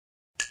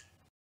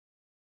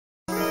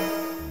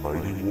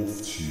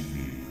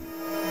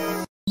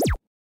MightyWolfTV.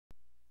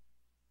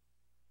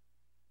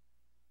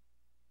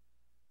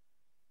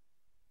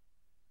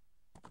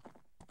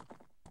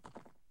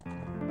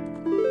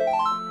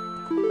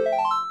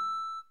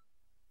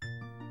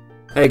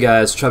 Hey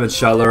guys, Trevin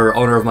Scheller,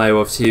 owner of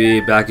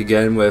MightyWolfTV, back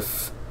again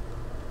with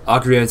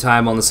Ocarina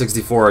Time on the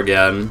 64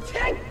 again.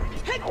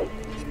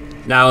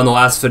 Now, in the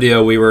last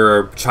video, we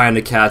were trying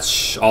to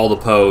catch all the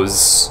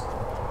Poes,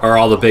 or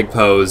all the big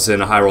Poes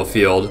in a Hyrule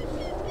Field.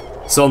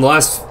 So in the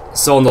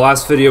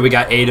last video, we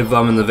got 8 of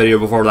them. In the video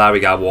before that, we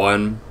got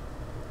 1,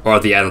 or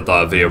at the end of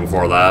the video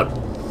before that.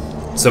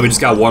 So we just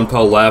got 1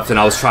 Poe left, and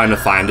I was trying to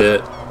find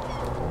it.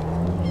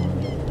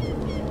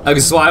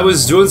 Okay, so I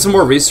was doing some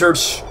more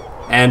research.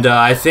 And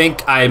I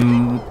think I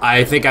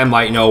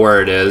might know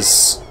where it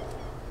is.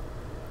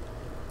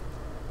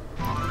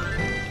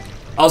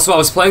 Also, I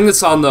was playing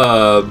this on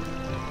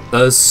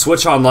the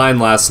Switch Online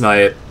last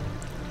night.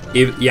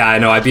 Yeah, I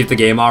know I beat the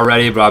game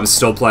already, but I'm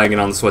still playing it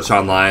on the Switch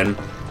Online.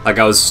 Like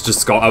I was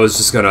just bored.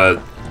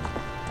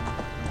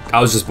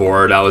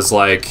 I was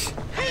like,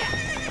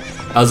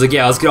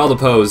 yeah, let's get all the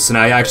Poes, and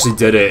I actually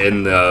did it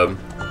in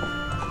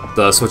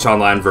the Switch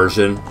Online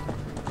version.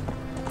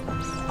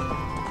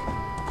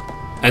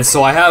 And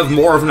so I have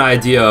more of an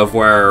idea of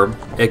where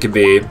it could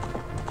be.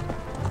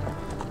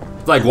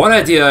 Like one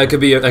idea, it could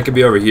be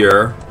over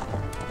here.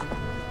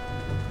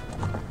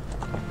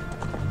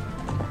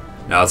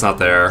 No, it's not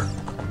there.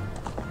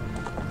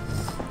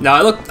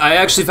 Now I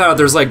actually found out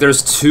there's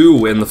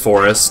 2 in the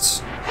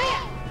forest.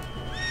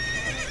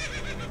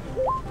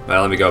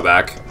 Well, let me go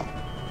back.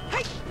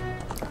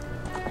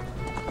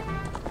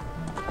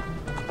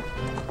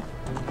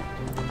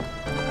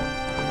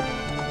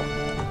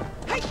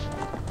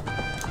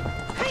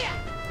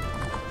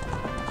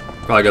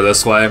 Probably go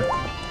this way.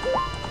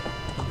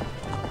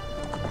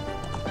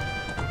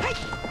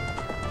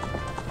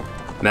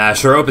 Man, I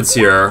sure hope it's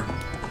here.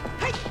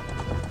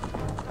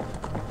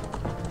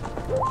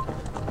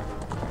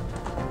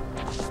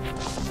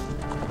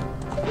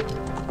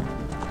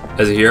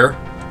 Is it here?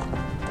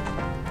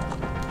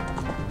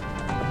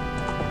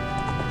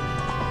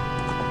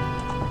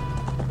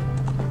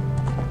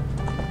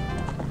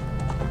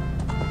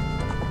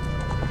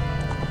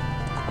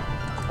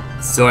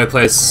 It's the only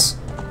place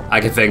I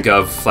can think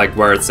of, like,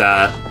 where it's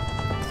at.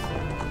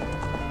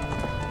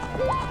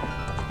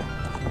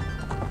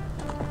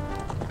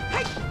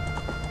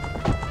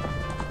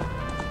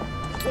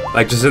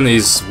 Like, just in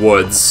these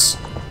woods.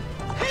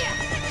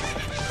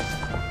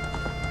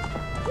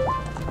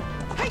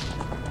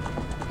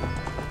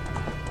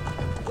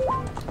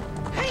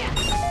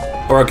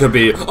 Or it could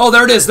be... Oh,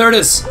 there it is! There it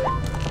is!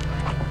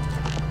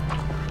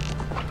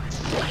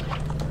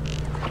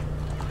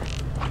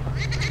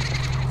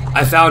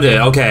 I found it.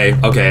 Okay,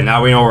 okay,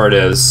 now we know where it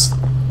is.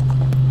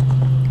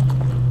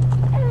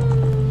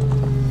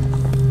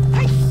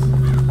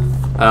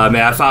 Man,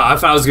 I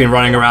thought I was gonna be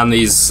running around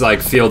these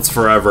like fields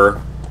forever.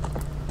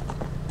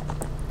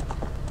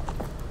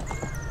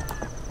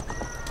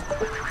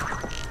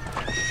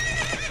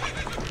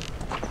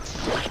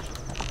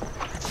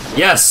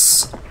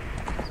 Yes!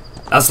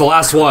 That's the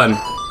last one.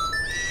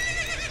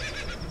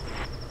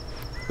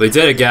 We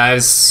did it,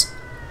 guys.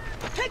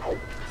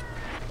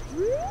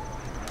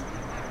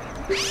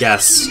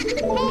 Yes.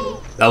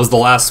 That was the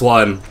last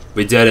one.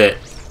 We did it.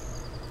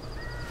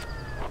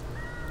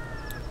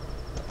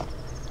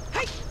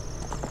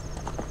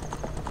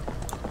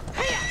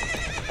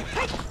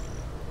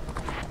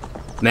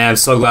 Man, I'm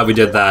so glad we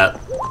did that.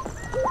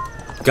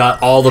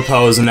 Got all the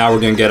Poes, and now we're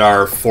gonna get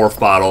our 4th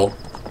bottle.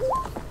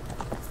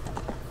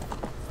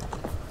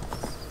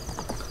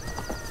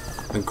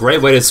 A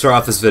great way to start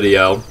off this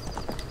video.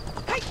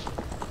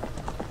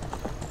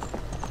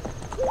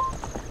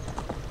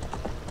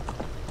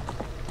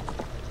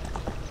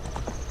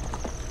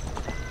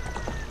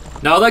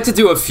 Now, I'd like to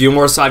do a few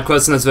more side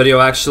quests in this video,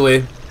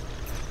 actually.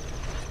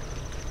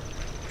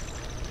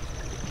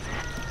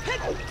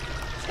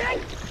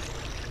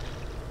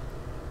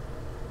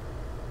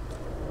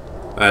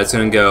 Alright, it's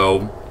gonna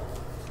go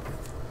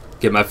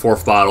get my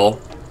 4th bottle.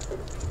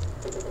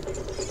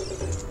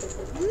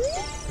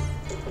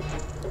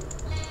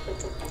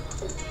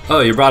 Oh,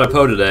 you brought a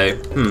Poe today.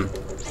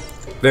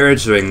 Very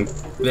interesting.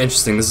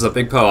 This is a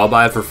big Poe. I'll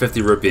buy it for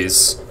 50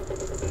 rupees.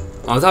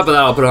 On top of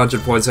that, I'll put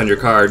 100 points on your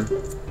card.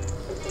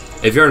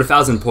 If you're at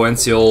 1,000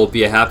 points, you'll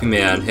be a happy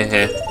man.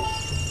 Hehe.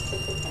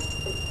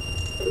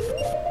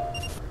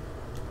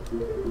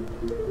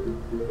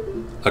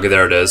 Okay,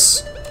 there it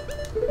is.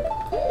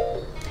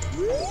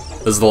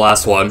 This is the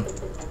last one.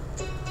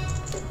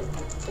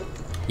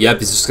 Yep,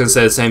 he's just gonna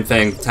say the same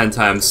thing 10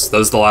 times. That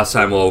was the last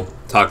time we'll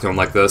talk to him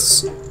like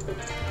this.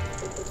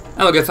 And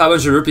we'll get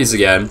 500 rupees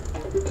again.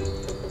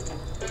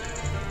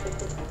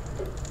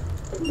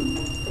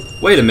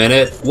 Wait a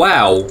minute.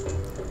 Wow.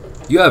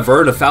 You have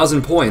earned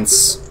 1,000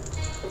 points.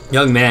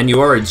 Young man, you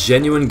are a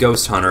genuine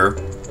ghost hunter.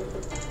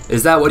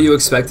 Is that what you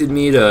expected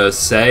me to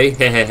say?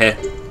 Hehehe.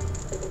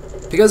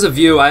 Because of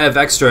you, I have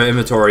extra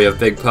inventory of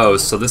big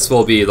Poes, so this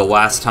will be the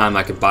last time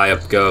I could buy a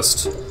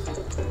ghost.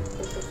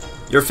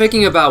 You're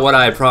thinking about what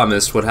I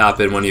promised would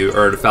happen when you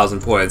earned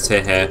 1,000 points,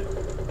 hey.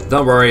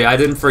 Don't worry, I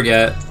didn't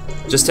forget.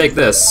 Just take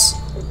this.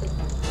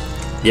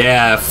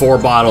 Yeah, 4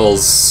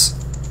 bottles.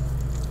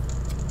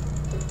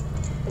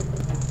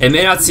 It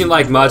may not seem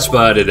like much,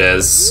 but it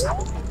is.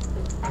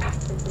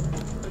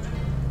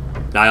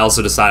 I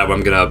also decided what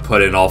I'm gonna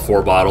put in all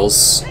 4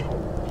 bottles.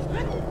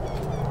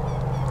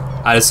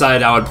 I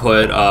decided I would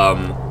put,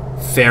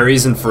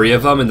 fairies in 3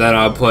 of them, and then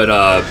I would put,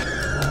 oh,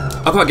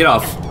 come on, get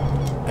off.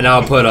 And I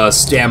would put,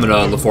 stamina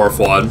on the 4th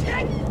one.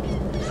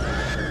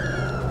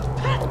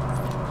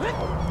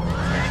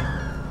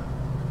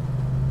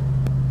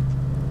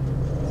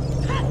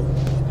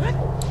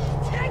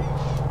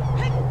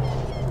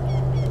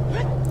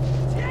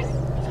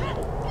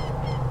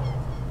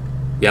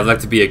 Yeah, I'd like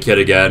to be a kid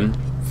again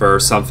for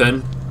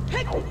something.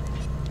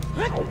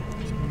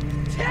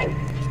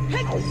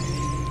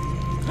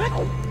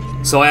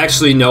 So I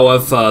actually know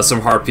of some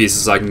heart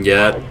pieces I can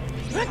get.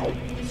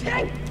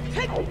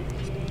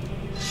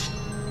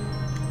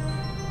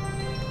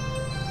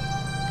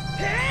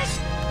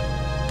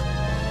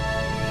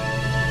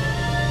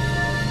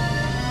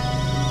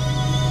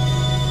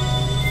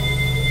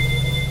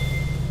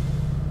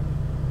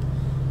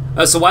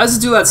 So why does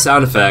it do that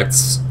sound effect?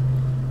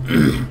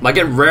 Like,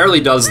 it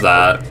rarely does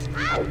that.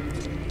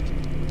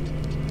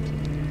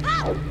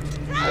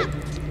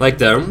 Like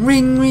the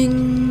ring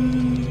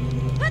ring.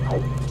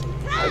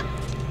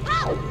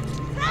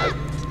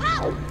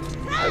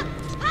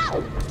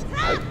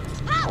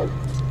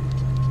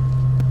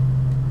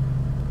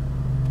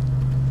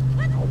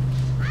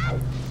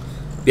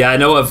 Yeah, I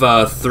know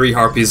of 3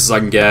 heart pieces I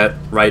can get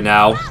right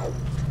now.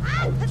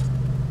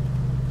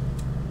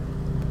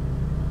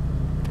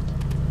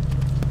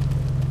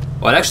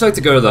 Well, I'd actually like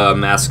to go to the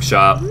mask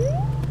shop.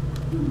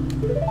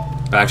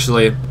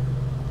 Actually.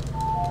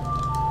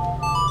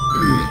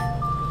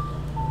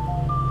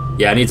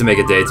 Yeah, I need to make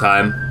it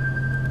daytime.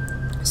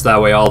 So that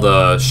way all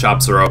the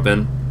shops are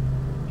open.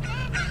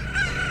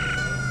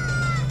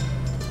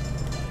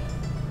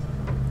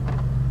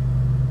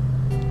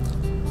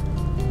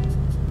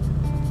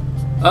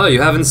 Oh,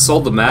 you haven't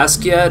sold the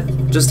mask yet?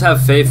 Just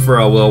have faith for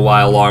a little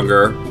while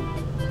longer.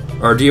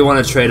 Or do you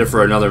want to trade it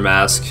for another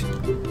mask?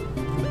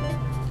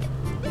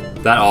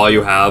 That all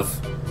you have?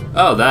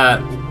 Oh,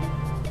 that.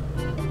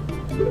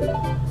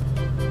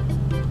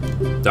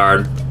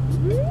 Darn.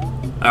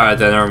 Alright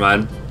then, never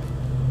mind.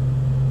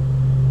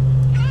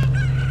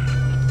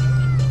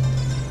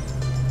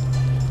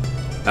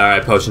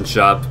 Alright, potion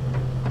shop.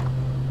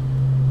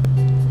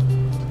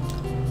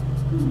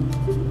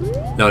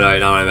 No,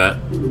 not what I meant.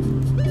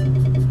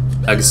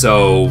 Like,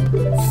 so,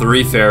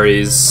 3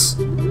 fairies.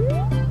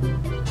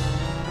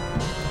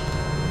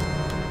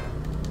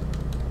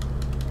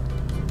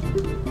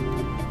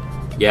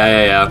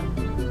 Yeah.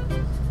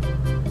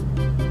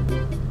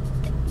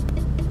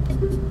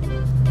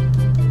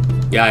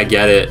 Yeah, I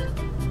get it.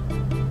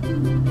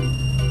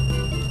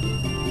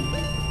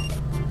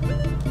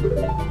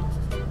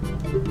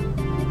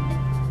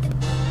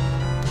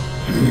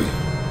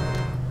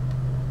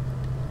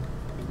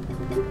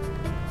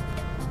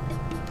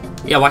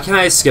 Yeah, why can't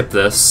I skip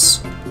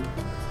this?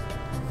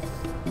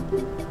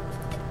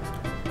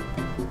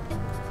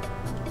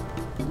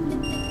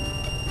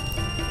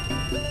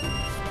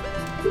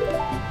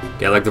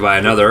 Okay, I'd like to buy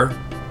another.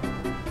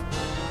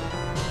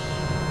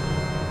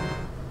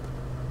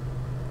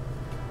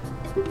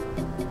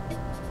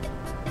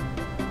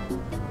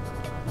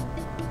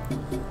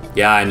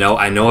 Yeah, I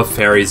know what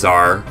fairies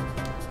are.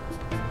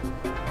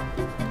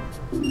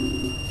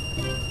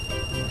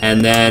 And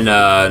then,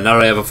 now that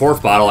I have a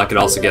 4th bottle, I could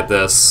also get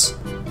this.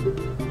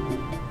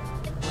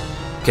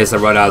 In case I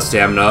run out of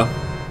stamina.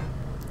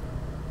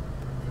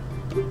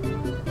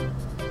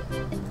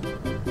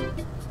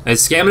 And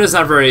stamina's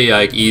not very,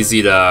 like,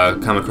 easy to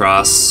come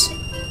across,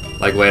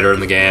 like, later in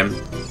the game.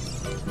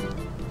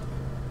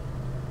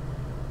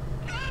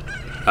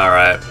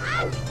 Alright.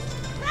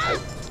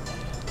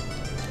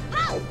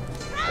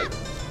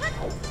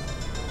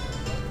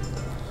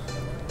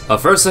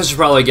 First I should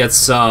probably get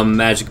some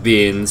magic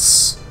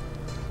beans.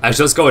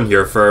 Actually, let's go in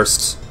here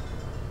first.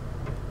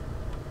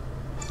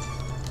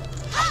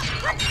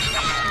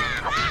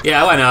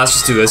 Yeah, why not? Let's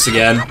just do this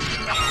again.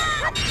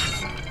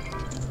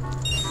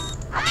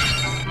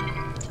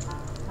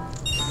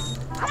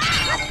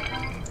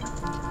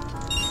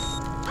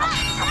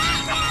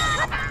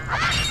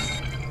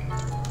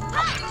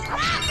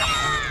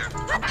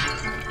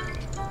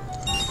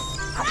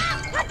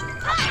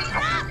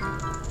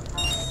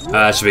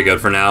 That should be good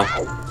for now.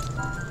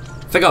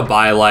 I think I'll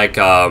buy, like,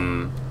 I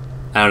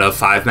don't know,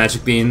 5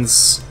 magic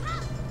beans?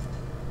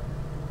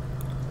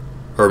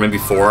 Or maybe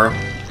 4?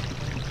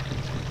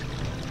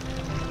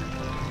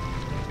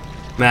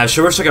 Man, I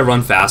sure wish I could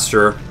run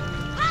faster.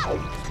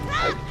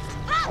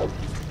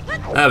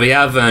 We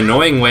have an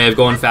annoying way of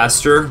going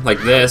faster, like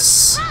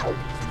this.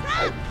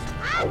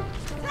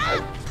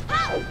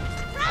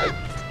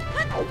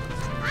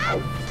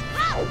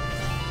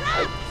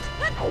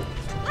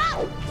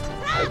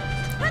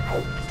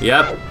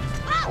 Yep.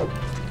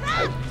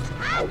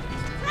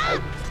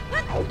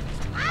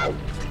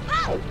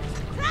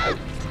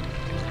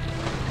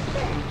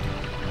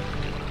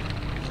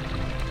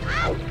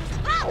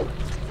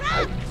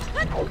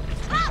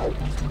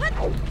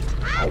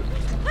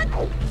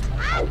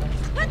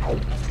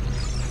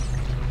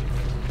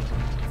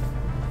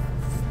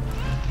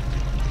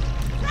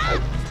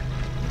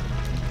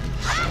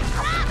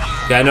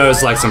 Yeah, I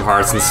noticed like some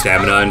hearts and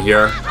stamina in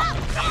here.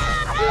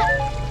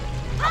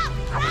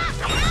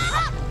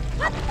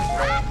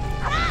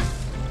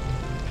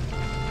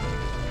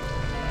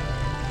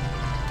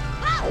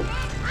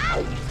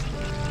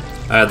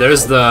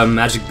 There's the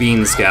magic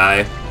beans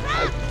guy.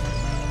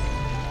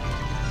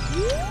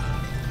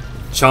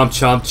 Chomp,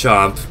 chomp,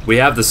 chomp. We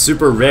have the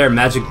super rare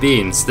magic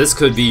beans. This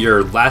could be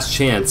your last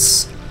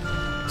chance.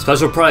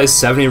 Special price,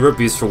 70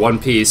 rupees for one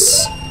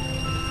piece.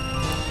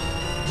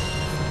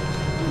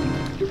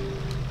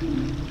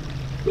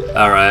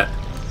 Alright.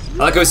 I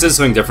like how he says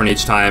something different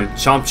each time.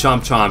 Chomp,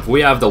 chomp, chomp.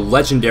 We have the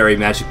legendary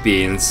magic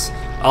beans.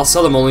 I'll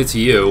sell them only to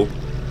you.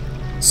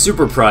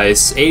 Super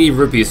price, 80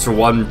 rupees for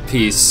one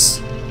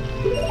piece.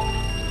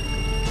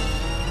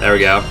 There we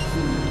go.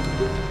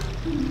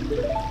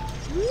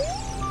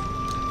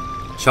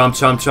 Chomp,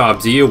 chomp,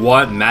 chomp. Do you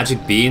want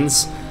magic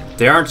beans?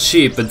 They aren't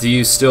cheap, but do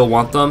you still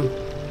want them?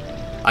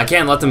 I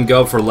can't let them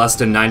go for less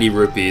than 90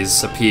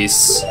 rupees a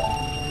piece.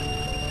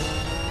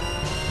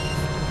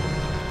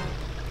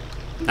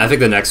 I think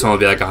the next one will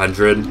be like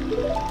 100.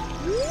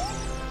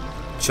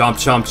 Chomp,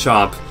 chomp,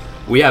 chomp.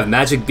 We have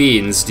magic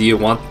beans. Do you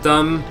want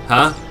them?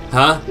 Huh?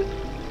 Huh?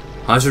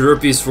 100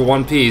 rupees for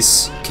one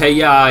piece. Okay,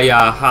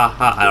 yeah, ha,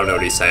 ha. I don't know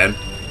what he's saying.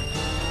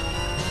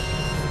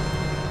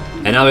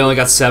 And now we only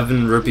got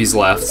 7 rupees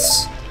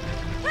left.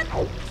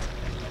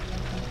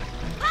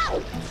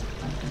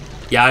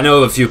 Yeah, I know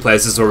of a few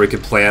places where we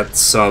could plant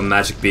some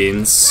magic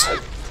beans.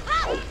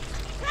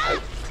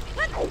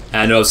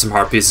 And I know of some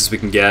heart pieces we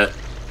can get.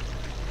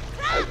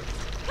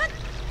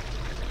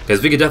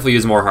 Because we could definitely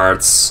use more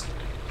hearts.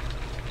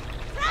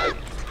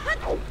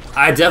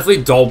 I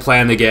definitely don't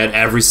plan to get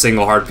every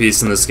single heart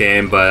piece in this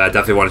game, but I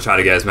definitely want to try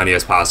to get as many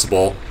as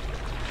possible.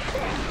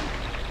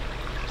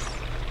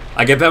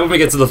 I bet when we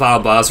get to the final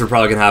boss, we're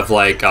probably gonna have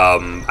like, I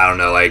don't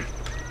know, like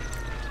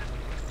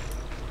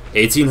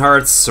 18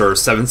 hearts or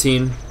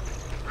 17.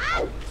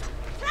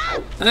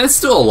 And it's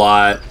still a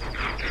lot.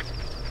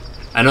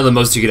 I know the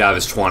most you could have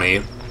is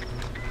 20.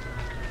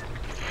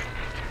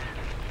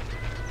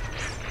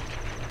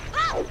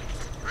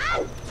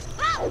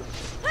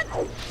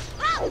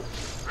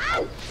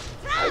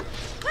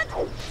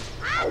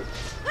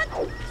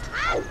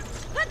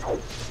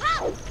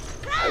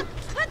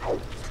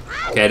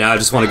 Okay, now I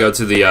just want to go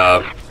to the,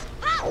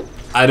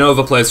 I know of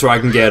a place where I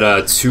can get,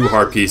 2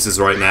 heart pieces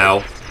right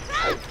now.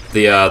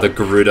 The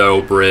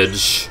Gerudo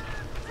Bridge,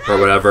 or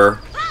whatever.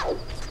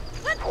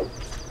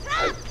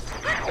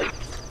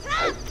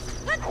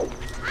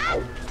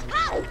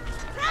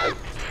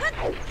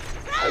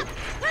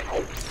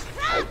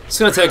 It's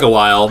gonna take a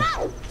while.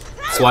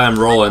 That's why I'm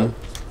rolling.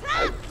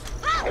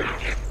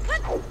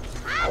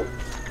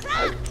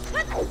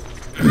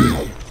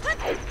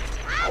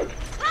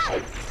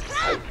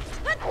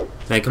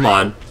 Hey, come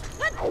on.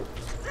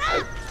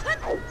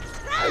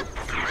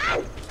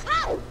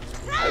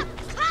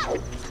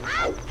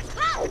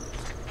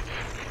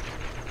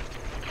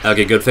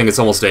 Okay, good thing it's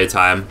almost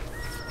daytime.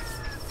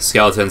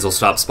 Skeletons will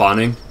stop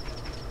spawning.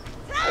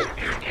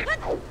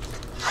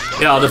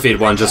 Yeah, I'll defeat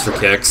one just for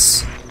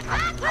kicks.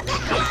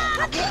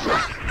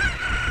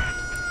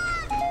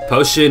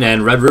 Potion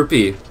and red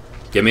rupee.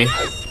 Gimme.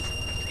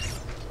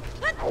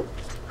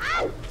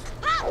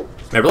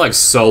 Man, we're like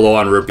so low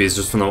on rupees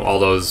just from all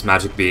those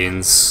magic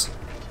beans.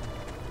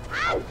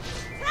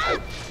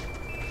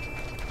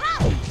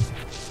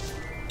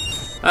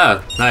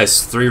 Ah,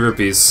 nice. 3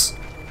 rupees.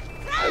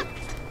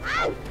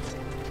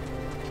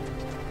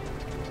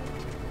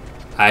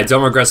 I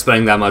don't regret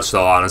spending that much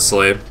though,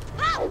 honestly.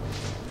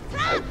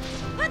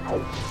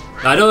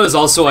 I know there's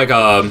also like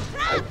a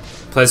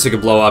place you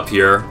could blow up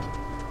here.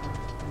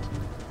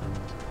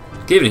 I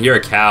can't even hear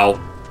a cow.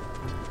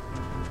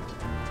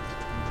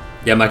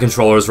 Yeah, my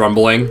controller's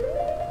rumbling.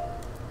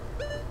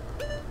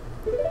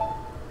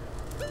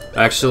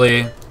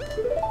 Actually...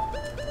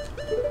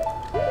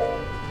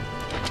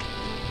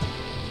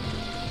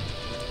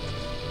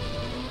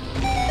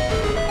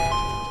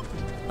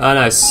 Ah,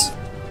 nice.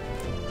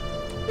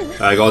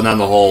 Alright, going down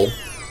the hole.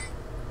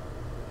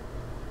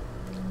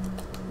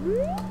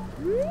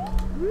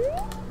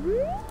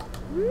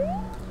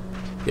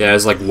 Yeah,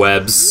 there's like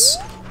webs.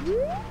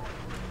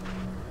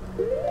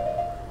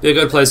 Be a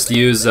good place to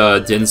use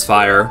Din's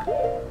fire.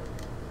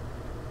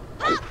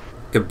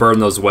 Could burn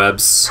those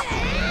webs.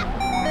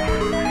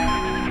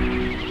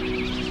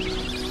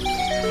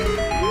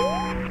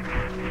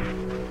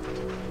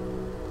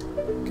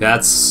 Okay,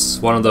 that's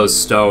one of those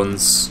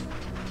stones.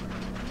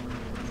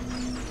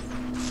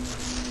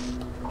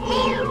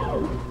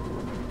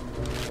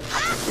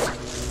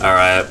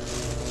 Alright.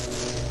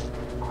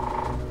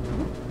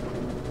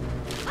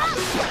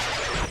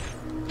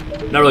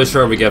 Not really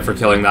sure what we get for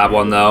killing that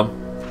one, though.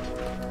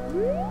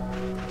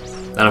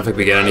 I don't think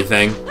we get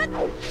anything.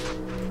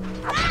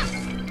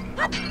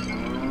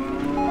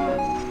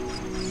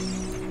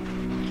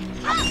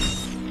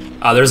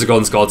 Ah, there's a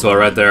golden skull tool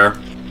right there.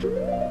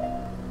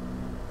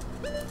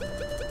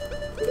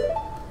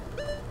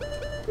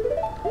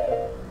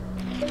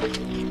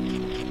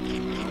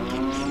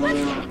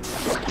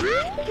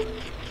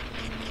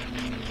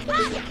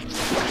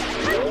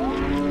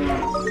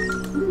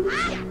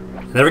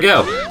 There we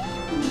go.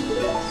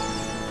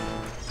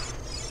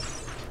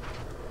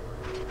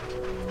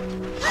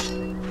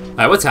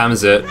 Alright, what time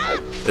is it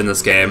in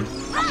this game?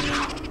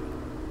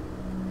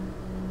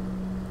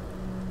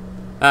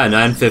 Ah,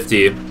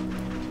 9:50.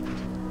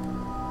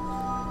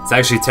 It's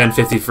actually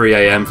 10:53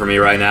 a.m. for me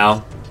right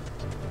now.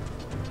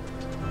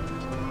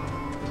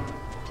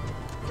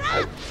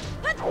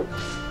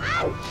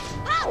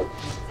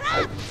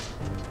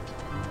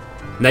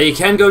 Now you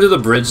can go to the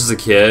bridge as a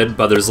kid,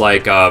 but there's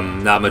like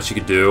not much you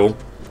could do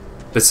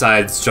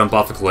besides jump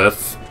off a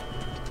cliff,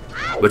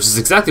 which is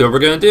exactly what we're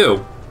gonna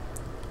do.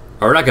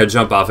 Or we're not gonna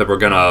jump off it, we're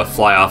gonna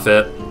fly off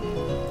it.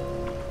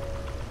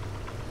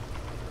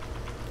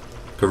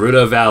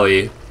 Gerudo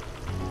Valley.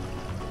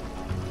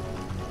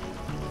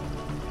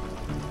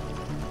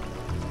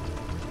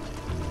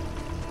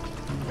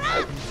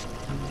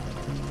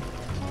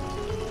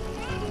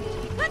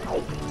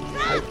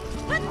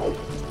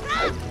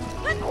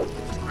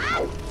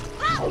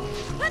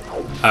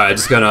 Alright,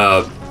 just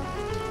gonna...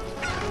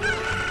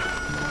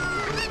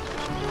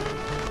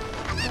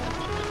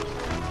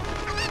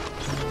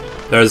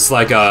 There's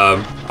like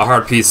a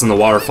heart piece in the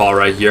waterfall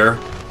right here.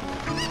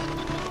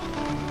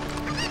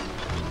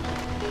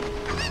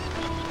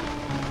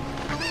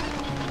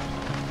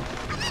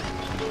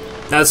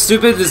 Now,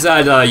 stupid is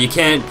that you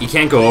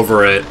can't go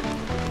over it.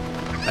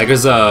 Like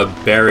there's a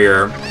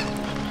barrier.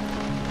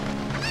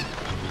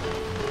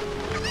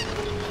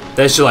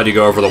 They should let you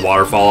go over the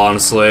waterfall,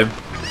 honestly.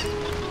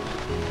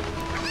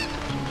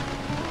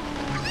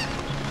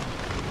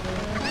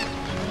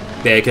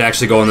 Yeah, you can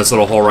actually go in this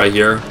little hole right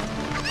here.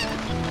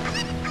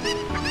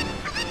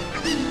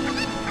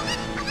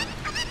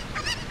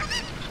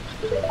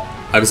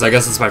 I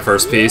guess it's my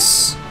first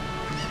piece.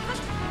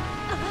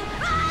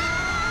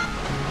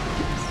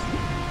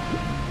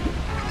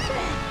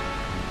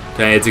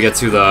 Okay, I need to get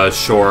to the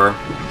shore.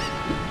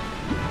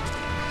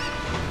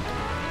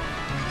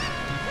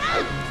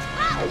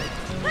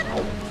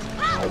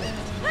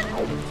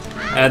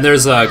 And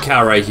there's a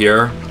cow right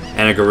here,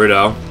 and a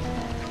Gerudo.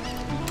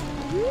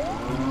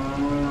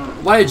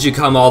 Why did you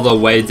come all the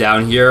way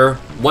down here?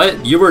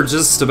 What? You were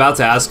just about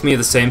to ask me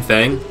the same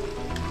thing?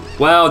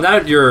 Well, now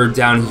that you're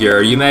down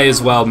here, you may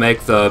as well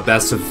make the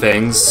best of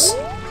things.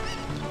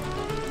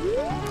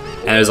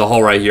 And there's a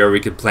hole right here we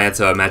could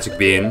plant a magic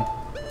bean.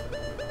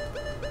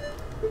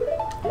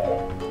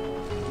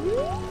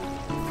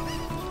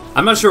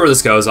 I'm not sure where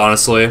this goes,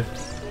 honestly.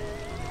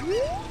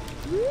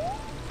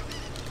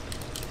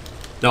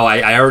 No,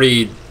 I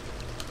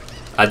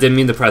didn't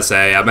mean to press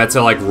A. I meant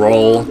to, like,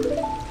 roll.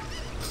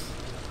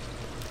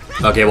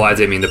 Okay, well, I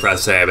didn't mean to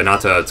press A, but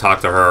not to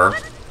talk to her.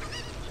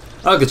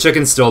 Oh, the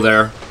chicken's still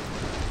there.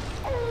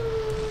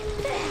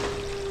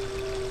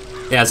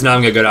 Yeah, so now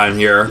I'm gonna go down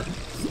here.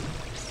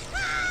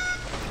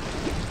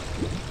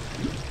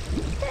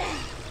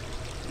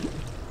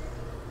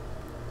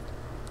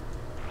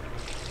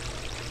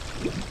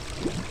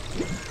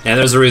 And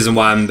there's a reason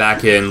why I'm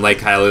back in Lake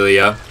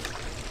Hylia.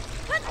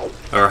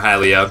 Or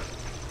Hylia.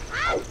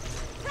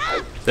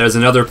 There's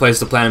another place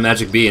to plant a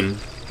magic bean.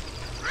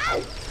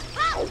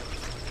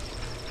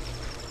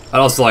 I'd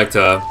also like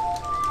to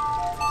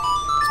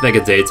just make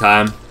it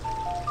daytime.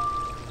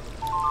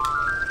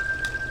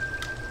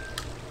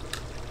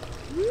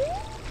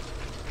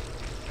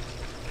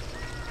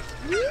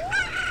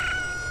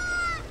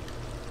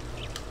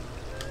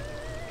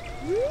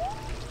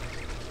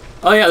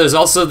 Oh yeah, there's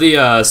also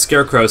the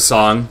Scarecrow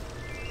song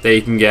that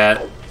you can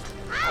get.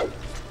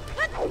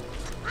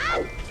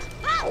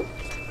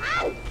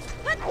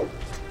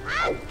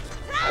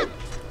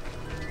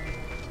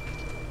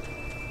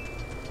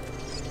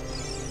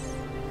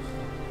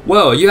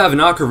 Whoa, you have an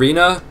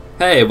ocarina?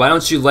 Hey, why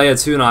don't you lay a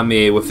tune on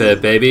me with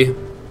it, baby?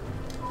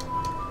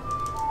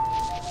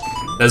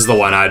 This is the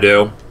one I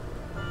do.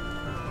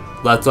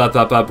 Left, left,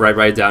 up, up, right,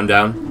 right, down,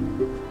 down.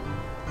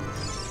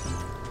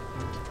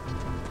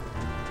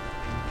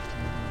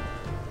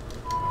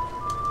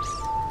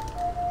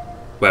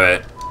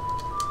 Wait.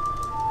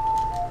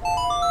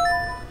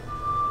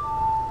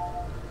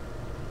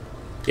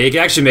 Yeah, you can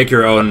actually make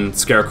your own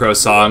Scarecrow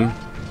song.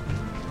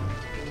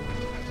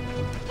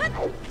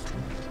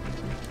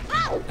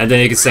 And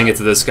then you can sing it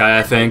to this guy,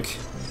 I think.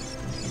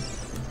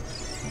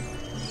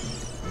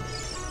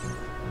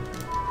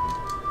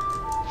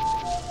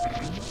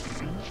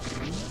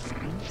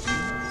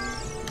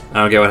 I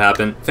don't get what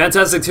happened.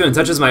 Fantastic tune,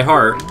 touches my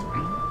heart.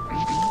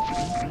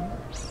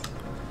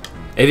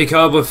 If you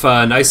come up with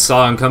a nice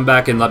song, come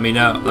back and let me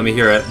know. Let me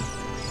hear it.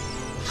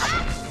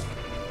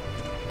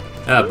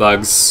 Ah,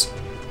 bugs.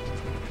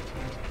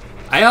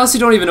 I honestly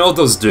don't even know what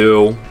those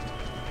do,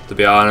 to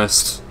be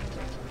honest.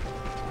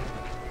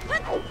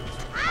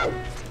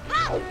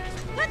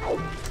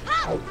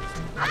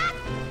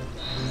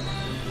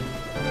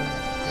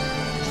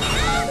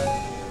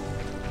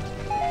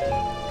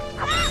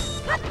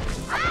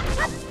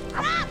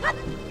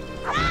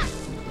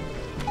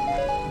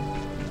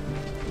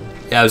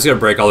 Yeah, I was gonna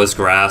break all this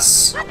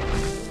grass.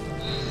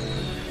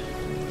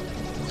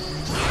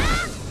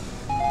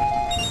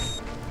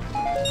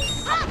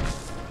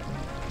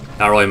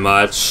 Not really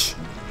much.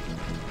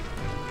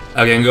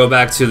 Okay, and go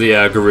back to the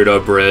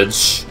Gerudo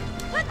Bridge.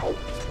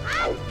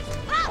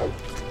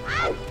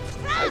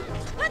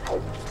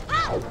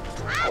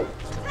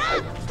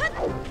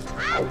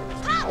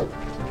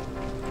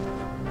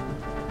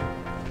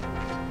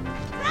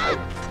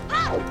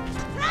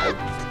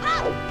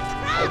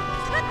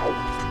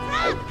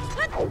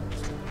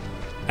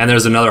 And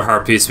there's another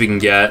heart piece we can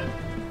get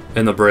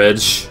in the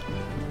bridge.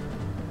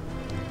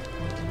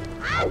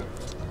 I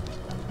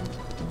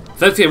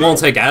think it won't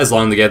take as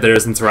long to get there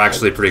since we're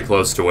actually pretty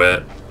close to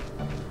it.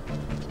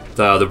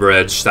 The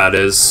bridge, that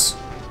is.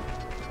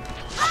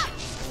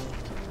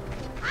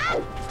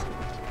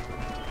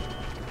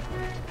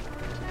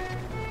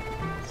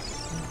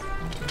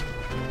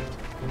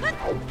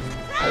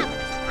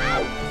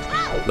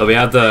 Though we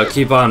have to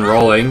keep on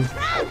rolling.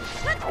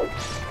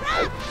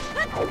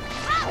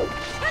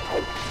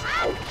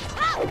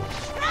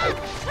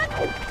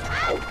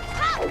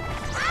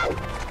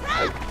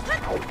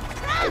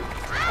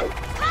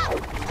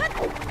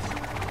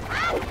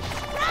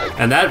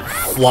 And that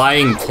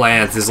flying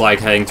plant is like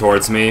heading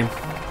towards me.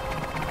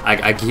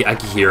 I can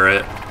hear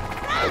it.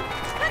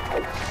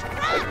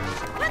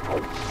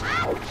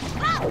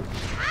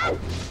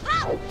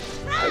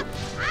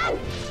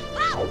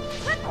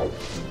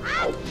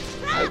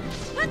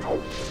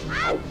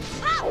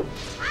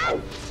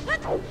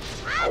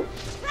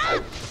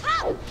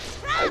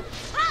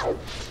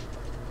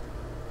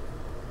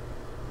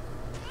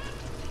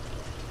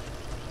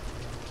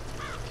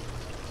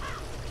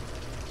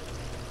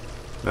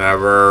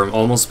 We're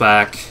almost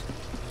back.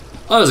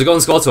 Oh, there's a golden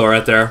skull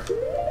right there.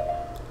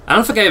 I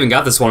don't think I even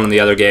got this one in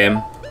the other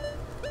game.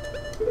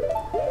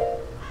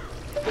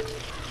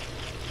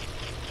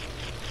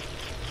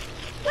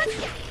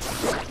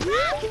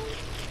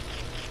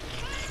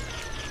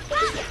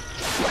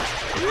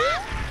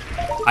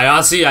 I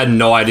honestly had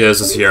no idea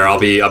this was here. I'll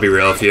be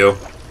real with you.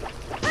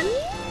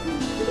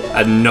 I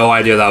had no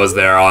idea that was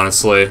there,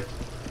 honestly.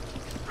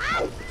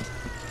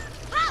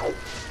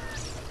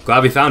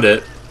 Glad we found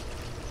it.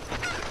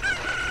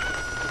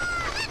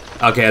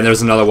 Okay, and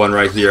there's another one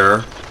right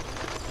here.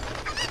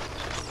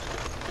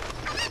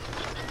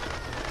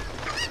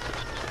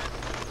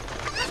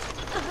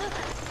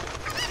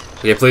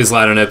 Okay, please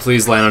land on it,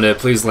 please land on it,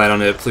 please land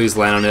on it, please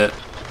land on it.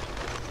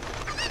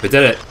 We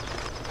did it.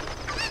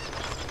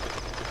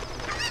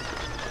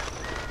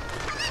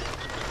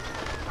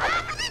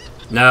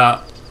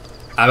 No,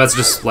 I must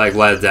just like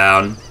let it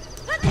down.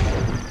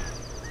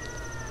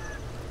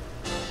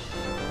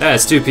 Yeah,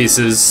 it's 2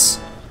 pieces.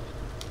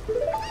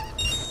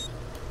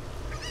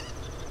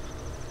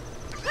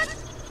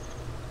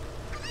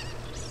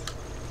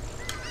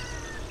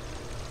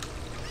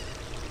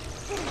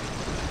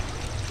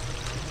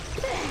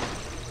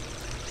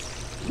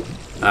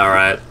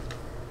 Alright.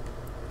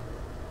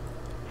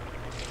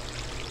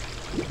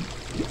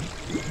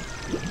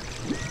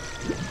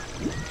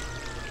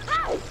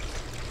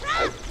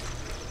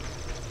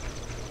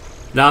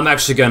 Now I'm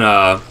actually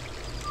gonna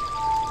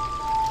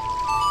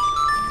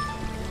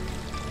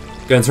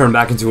turn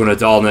back into an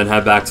adult and then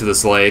head back to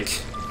this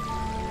lake.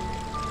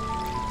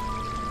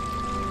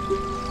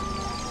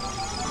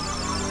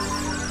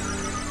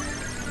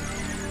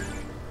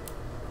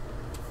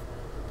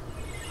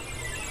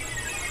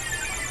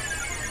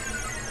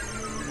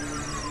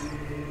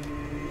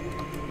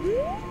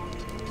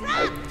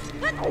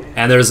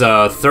 And there's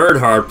a 3rd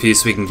heart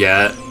piece we can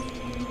get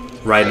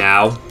right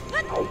now.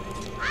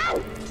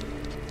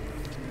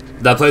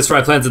 That place where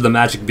I planted the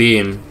magic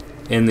bean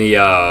in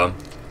the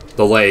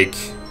lake,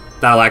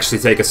 that'll actually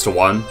take us to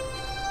 1.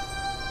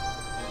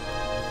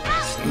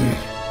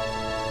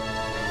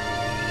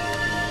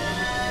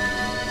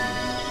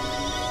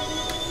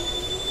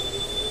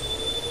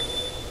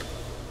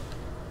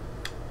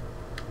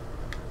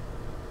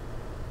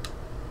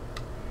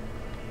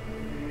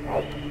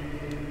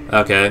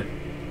 Okay.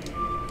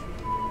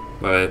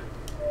 Wait.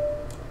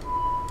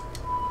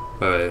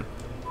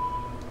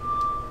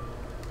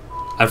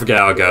 I forget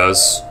how it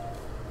goes.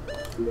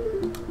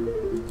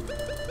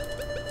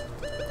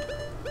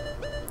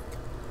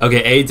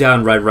 Okay, A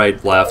down, right,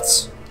 right,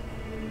 left.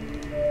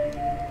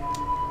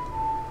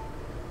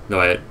 No,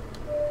 wait.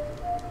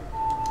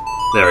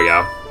 There we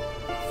go.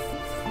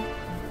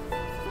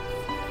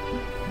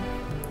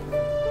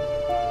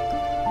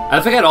 I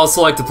think I'd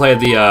also like to play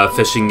the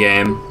fishing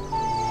game.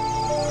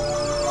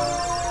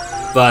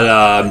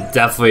 But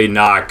definitely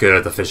not good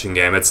at the fishing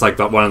game. It's like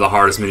one of the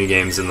hardest mini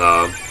games in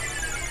the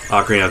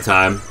Ocarina of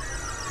Time.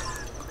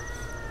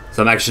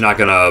 So I'm actually not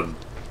gonna...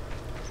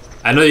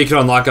 I know you can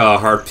unlock a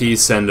heart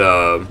piece and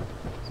a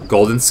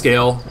golden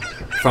scale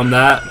from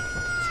that.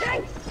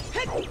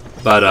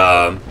 But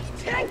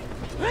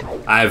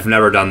I've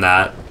never done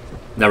that.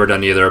 Never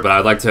done either, but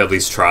I'd like to at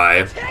least try.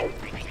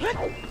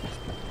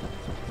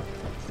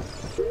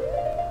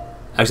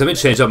 Actually, let me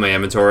change up my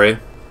inventory.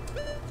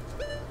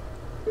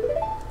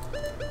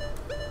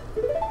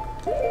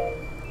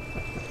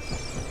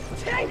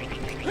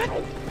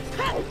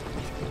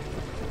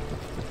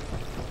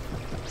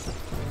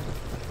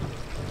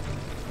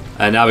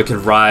 And now we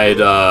can ride,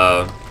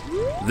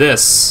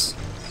 this.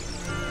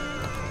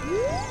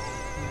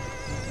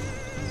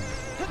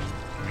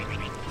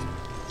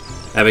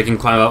 And we can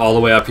climb up all the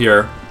way up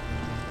here.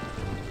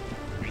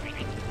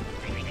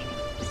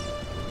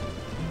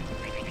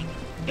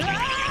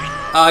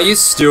 Ah, you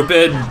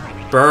stupid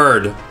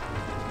bird.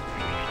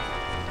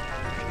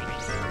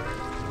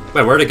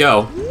 Wait, where'd it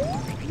go?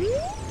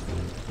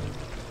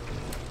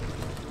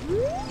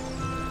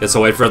 Guess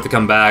I'll wait for it to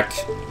come back.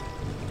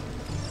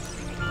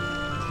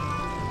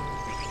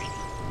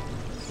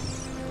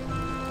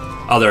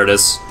 Oh, there it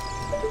is.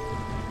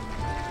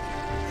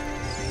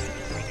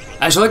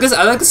 Actually,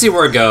 I'd like to see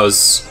where it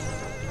goes.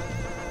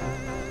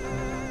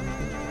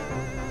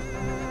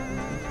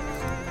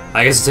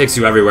 I guess it takes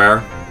you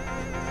everywhere.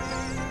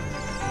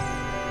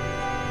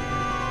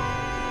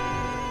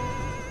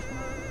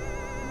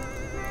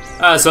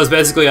 So it's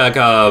basically like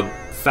a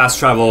fast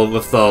travel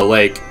with the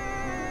lake.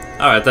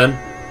 Alright then.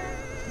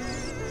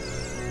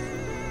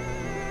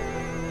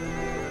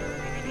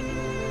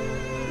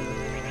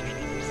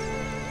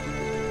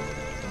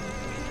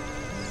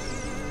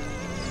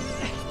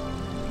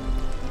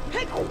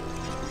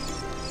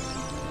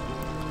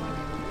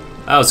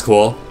 That was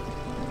cool.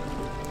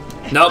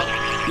 Nope.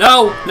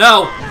 No!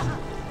 No!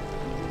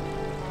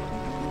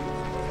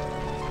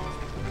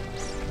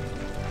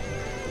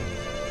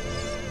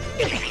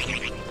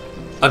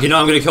 Okay, no,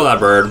 I'm gonna kill that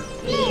bird.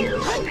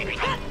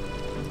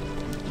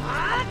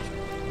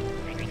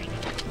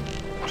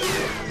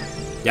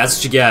 Yeah, that's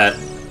what you get.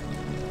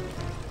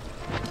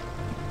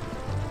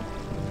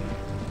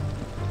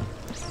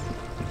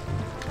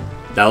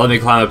 Now let me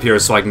climb up here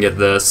so I can get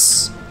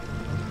this.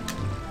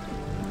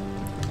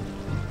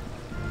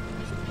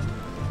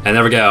 And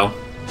there we go.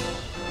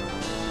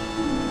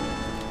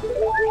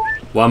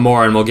 One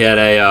more and we'll get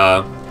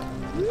a,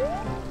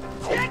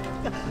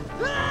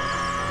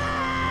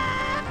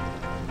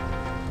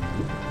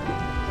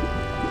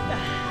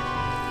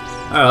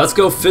 Alright, let's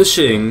go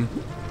fishing.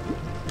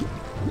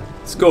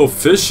 Let's go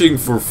fishing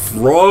for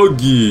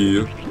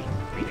Froggy.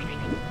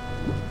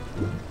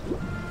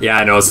 Yeah,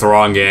 I know it's the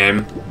wrong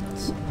game.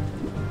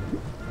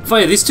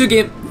 Funny, this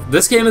game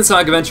and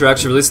Sonic Adventure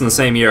actually released in the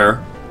same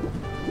year.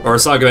 Or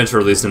Sonic Adventure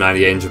released in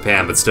 '98 in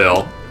Japan, but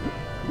still.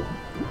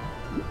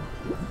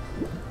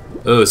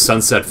 Ooh,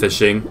 sunset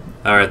fishing.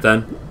 Alright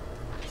then.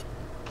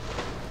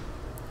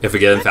 If we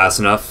get in fast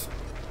enough.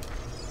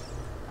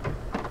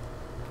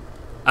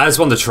 I just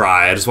wanted to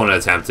try, I just wanted to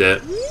attempt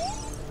it.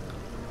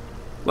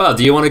 Wow,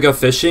 do you want to go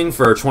fishing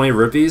for 20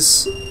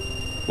 rupees?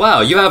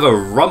 Wow, you have a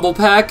rumble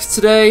pack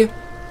today?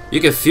 You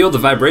can feel the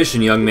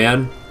vibration, young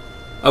man.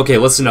 Okay,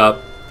 listen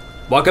up.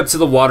 Walk up to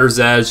the water's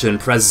edge and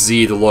press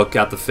Z to look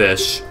at the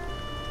fish.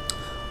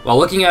 While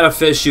looking at a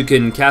fish, you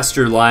can cast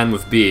your line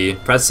with B.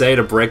 Press A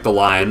to break the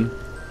line.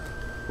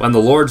 When the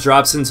lure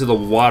drops into the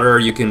water,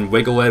 you can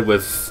wiggle it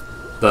with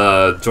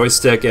the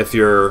joystick. If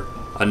you're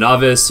a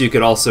novice, you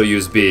could also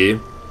use B.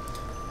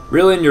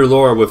 Reel in your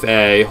lure with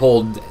A.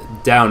 Hold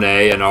down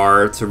A and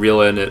R to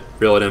reel it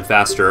in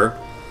faster.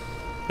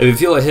 If you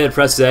feel a hit,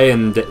 press A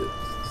and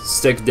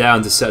stick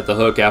down to set the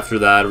hook. After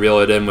that, reel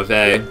it in with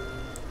A.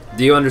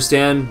 Do you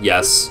understand?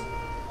 Yes.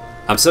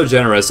 I'm so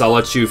generous, I'll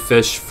let you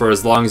fish for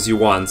as long as you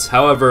want.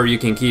 However, you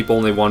can keep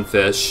only one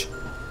fish.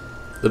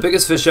 The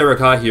biggest fish I ever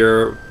caught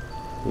here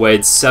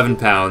weighed 7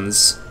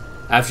 pounds.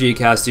 After you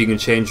cast, you can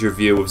change your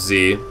view with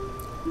Z.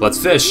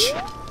 Let's fish!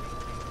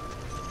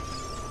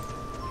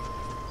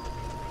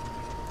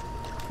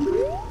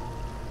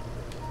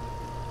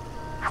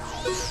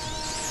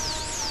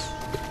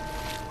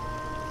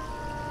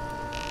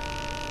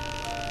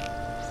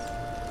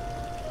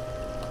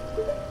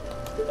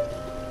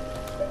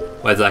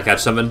 Wait, did I catch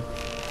something?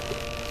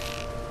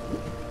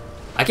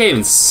 I can't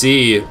even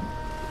see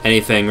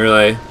anything,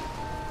 really.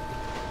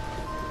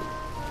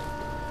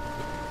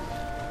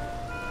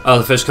 Oh,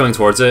 the fish coming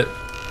towards it?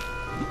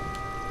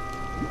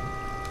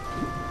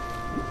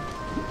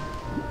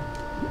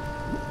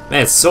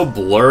 Man, it's so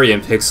blurry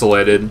and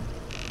pixelated.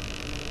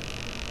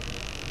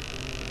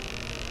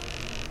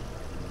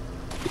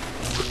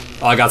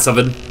 Oh, I got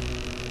something.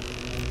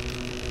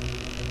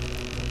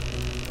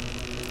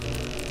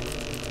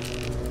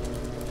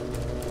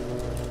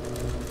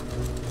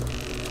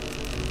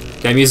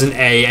 Okay, I'm using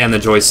A and the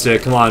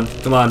joystick. Come on,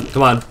 come on,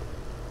 come on.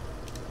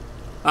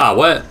 Ah,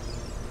 what?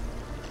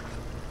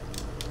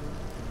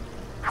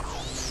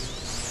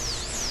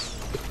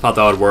 Thought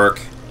that would work.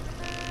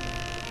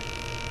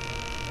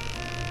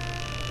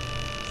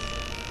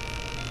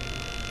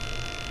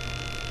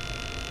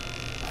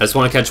 I just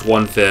want to catch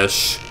one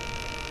fish.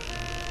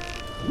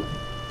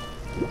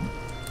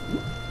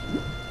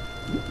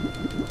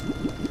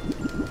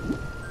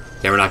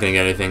 Okay, we're not gonna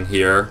get anything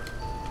here.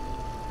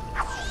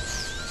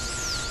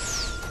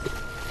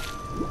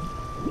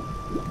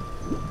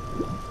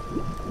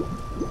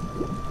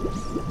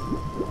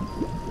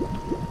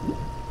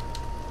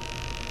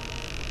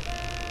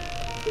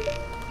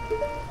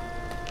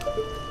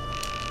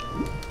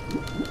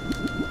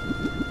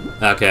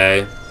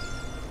 Okay.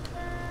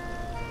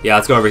 Yeah,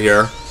 let's go over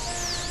here.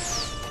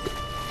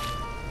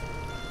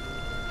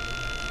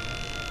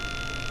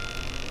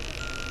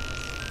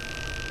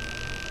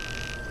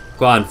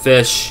 Go on,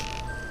 fish.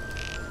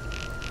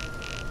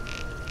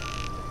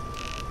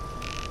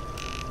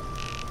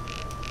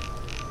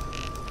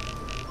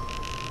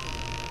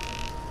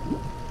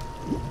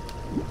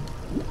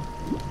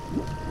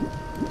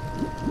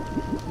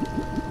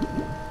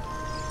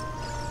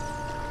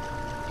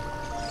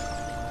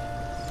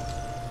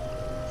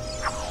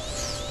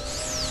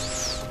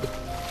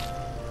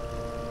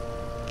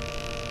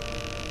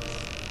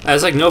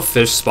 There's like no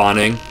fish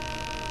spawning.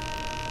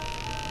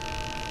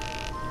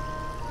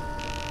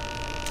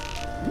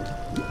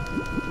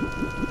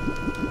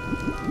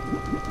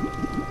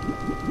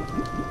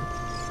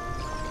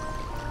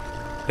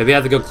 Maybe I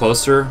have to go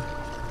closer.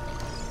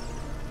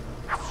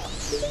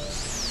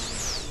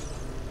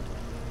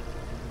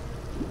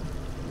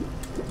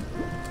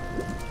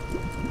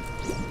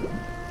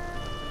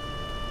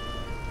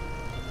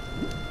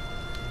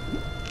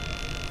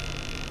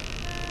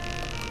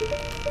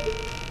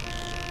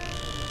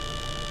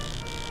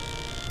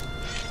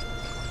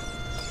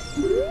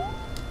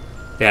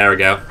 Yeah, there we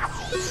go.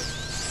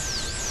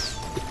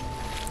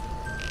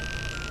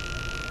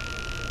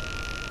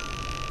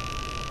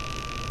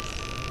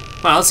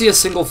 Wow, I don't see a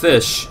single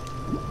fish.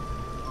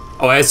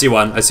 Oh, I see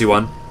one. I see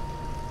one.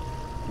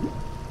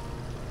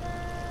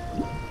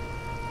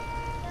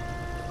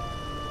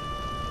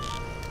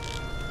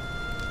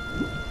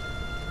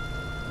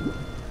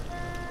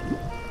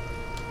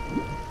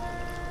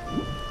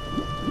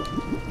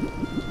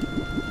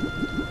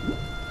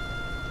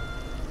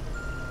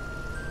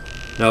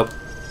 Nope.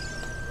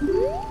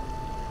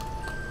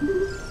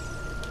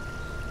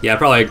 Yeah, I'd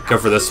probably go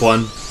for this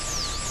one.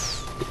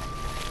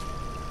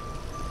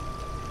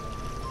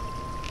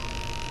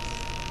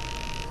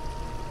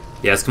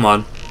 Yes, come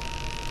on.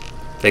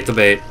 Take the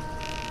bait.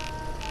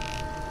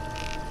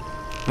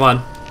 Come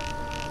on.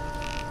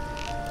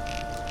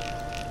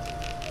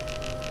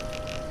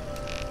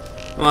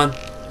 Come on.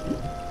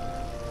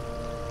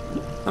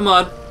 Come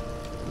on.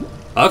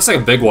 That looks like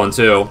a big one,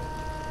 too.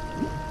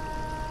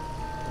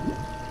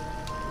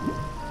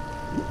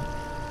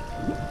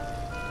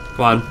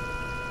 Come on.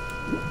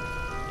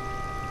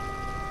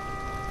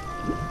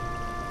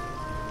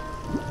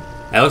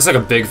 That looks like a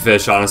big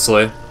fish,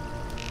 honestly.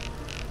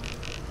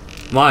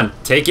 Come on,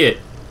 take it.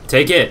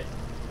 Take it.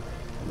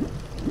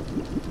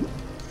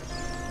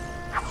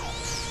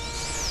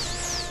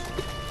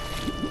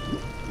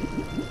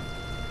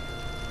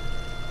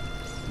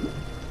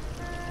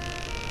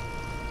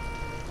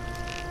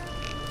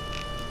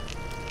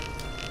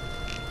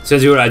 So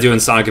do what I do in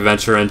Sonic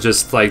Adventure and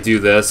just, like, do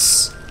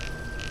this.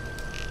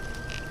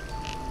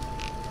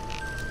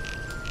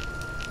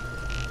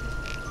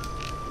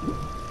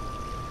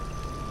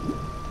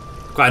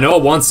 I know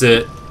it wants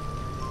it.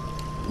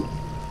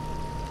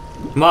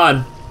 Come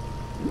on.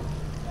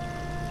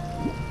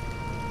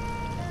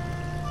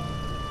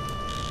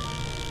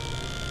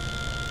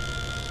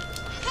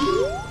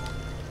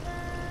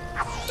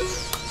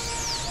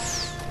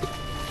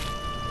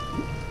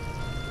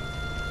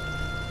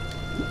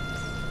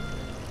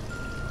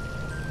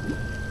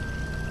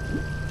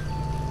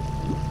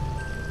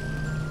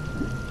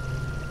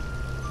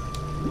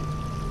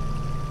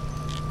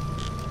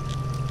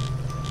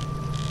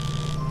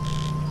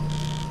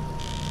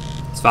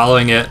 It's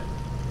following it.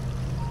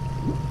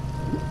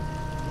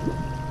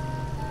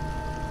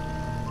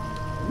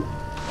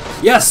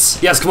 Yes!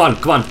 Yes, come on,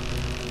 come on.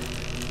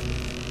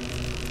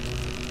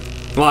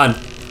 Come on.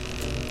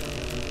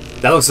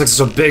 That looks like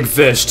such a big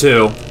fish,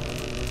 too.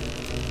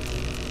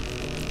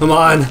 Come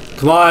on,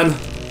 come on.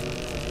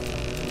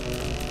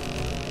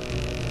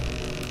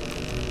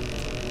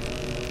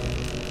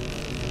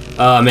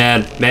 Oh,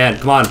 man, man,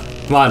 come on,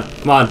 come on,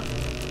 come on.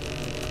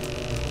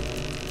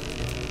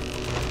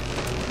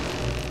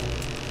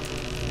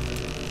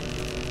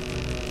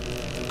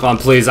 Come on,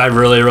 please, I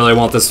really, really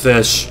want this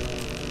fish.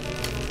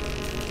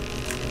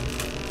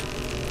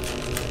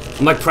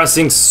 I'm like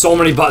pressing so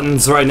many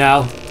buttons right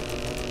now.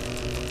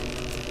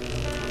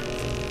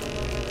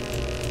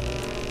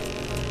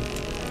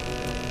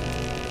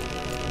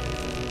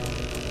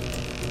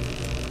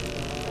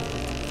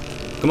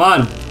 Come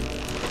on.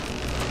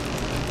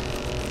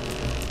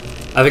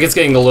 I think it's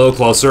getting a little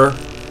closer.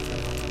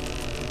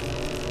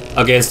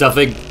 Okay, it's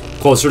definitely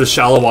closer to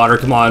shallow water.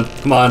 Come on,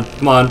 come on,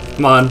 come on,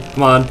 come on,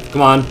 come on,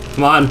 come on,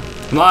 come on,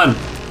 come on,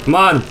 come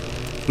on,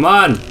 come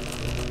on.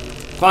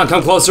 Come on,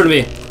 come closer to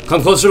me.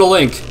 Come closer to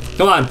Link.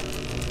 Come on.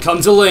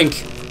 Come to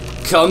Link.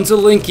 Come to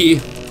Linky.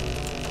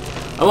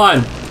 Come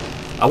on.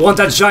 I want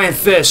that giant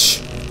fish.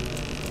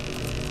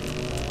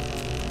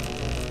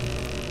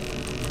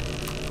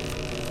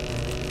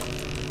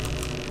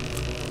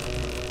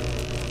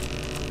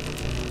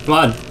 Come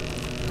on.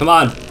 Come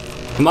on.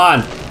 Come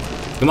on.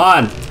 Come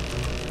on.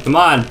 Come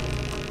on.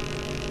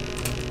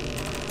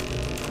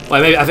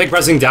 Wait, maybe I think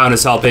pressing down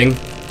is helping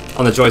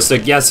on the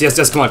joystick. Yes, yes,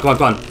 yes. Come on, come on,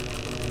 come on.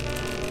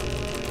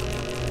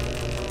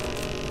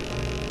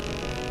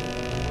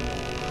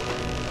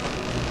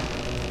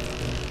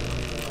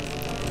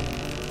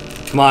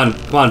 Come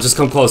on, just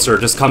come closer,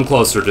 just come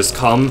closer, just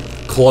come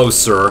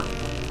closer.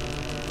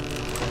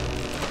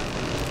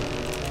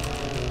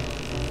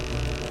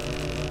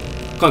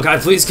 Come on, can I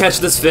please catch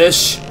this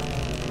fish?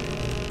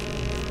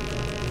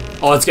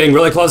 Oh, it's getting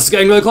really close, it's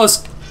getting really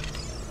close.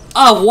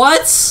 Oh,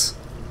 what?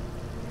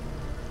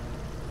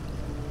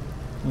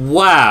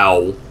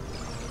 Wow.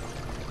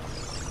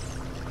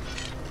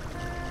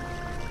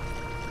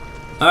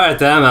 Alright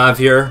then, I'm out of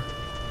here.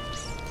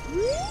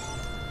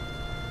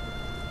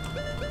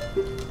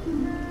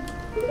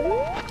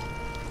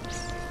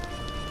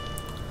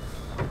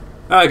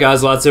 Alright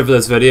guys, well that's it for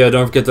this video.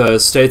 Don't forget to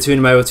stay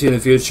tuned to MightyWolfTV in the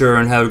future,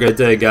 and have a great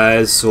day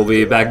guys. We'll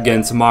be back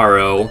again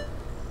tomorrow.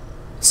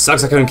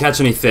 Sucks I couldn't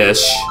catch any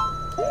fish.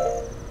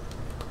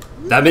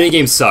 That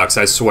minigame sucks,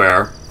 I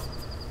swear.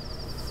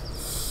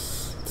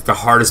 It's the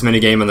hardest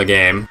minigame in the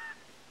game.